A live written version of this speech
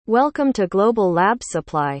Welcome to Global Lab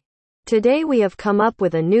Supply. Today we have come up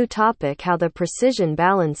with a new topic: how the precision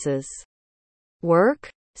balances work.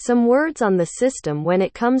 Some words on the system when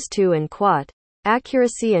it comes to and quat,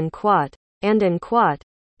 accuracy and quat,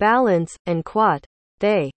 balance, and quat.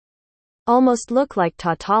 They almost look like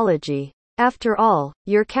tautology. After all,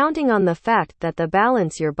 you're counting on the fact that the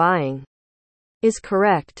balance you're buying is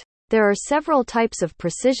correct. There are several types of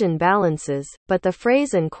precision balances, but the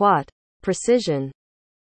phrase and quat, precision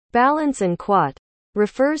balance and quat,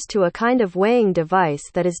 refers to a kind of weighing device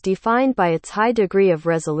that is defined by its high degree of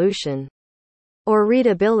resolution or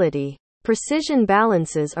readability. Precision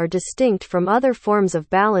balances are distinct from other forms of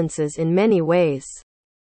balances in many ways,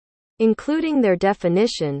 including their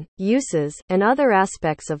definition, uses, and other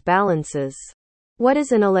aspects of balances. What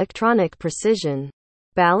is an electronic precision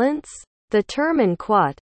balance? The term and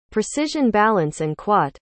quat, precision balance and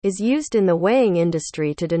quat, is used in the weighing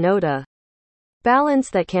industry to denote a balance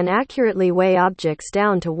that can accurately weigh objects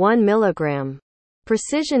down to 1 milligram.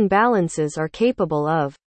 Precision balances are capable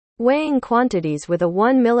of weighing quantities with a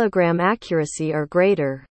 1 milligram accuracy or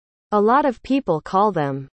greater. A lot of people call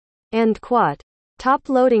them and quat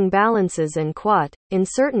top-loading balances and quat in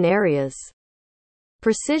certain areas.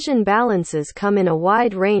 Precision balances come in a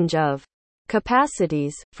wide range of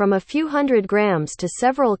capacities, from a few hundred grams to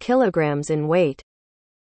several kilograms in weight.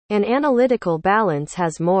 An analytical balance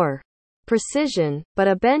has more precision, but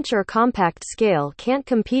a bench or compact scale can't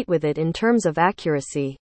compete with it in terms of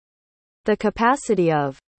accuracy. The capacity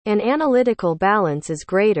of an analytical balance is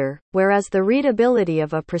greater, whereas the readability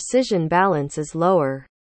of a precision balance is lower.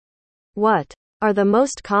 What are the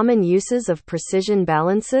most common uses of precision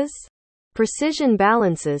balances? Precision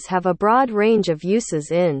balances have a broad range of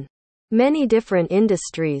uses in many different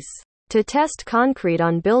industries. To test concrete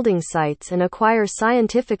on building sites and acquire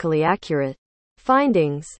scientifically accurate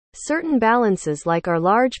findings, certain balances like our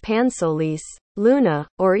large Pan Solis, Luna,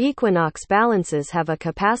 or Equinox balances have a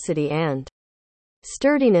capacity and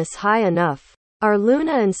sturdiness high enough. Our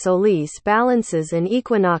Luna and Solis balances and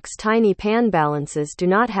Equinox tiny pan balances do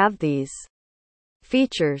not have these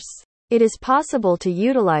features. It is possible to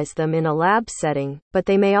utilize them in a lab setting, but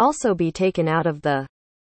they may also be taken out of the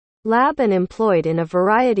lab and employed in a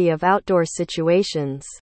variety of outdoor situations.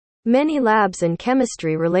 Many labs and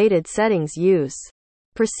chemistry-related settings use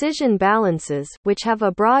precision balances, which have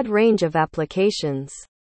a broad range of applications.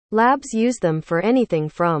 Labs use them for anything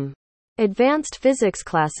from advanced physics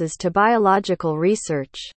classes to biological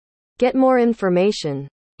research. Get more information.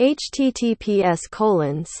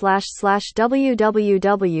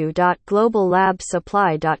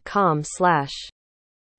 https://www.globallabsupply.com/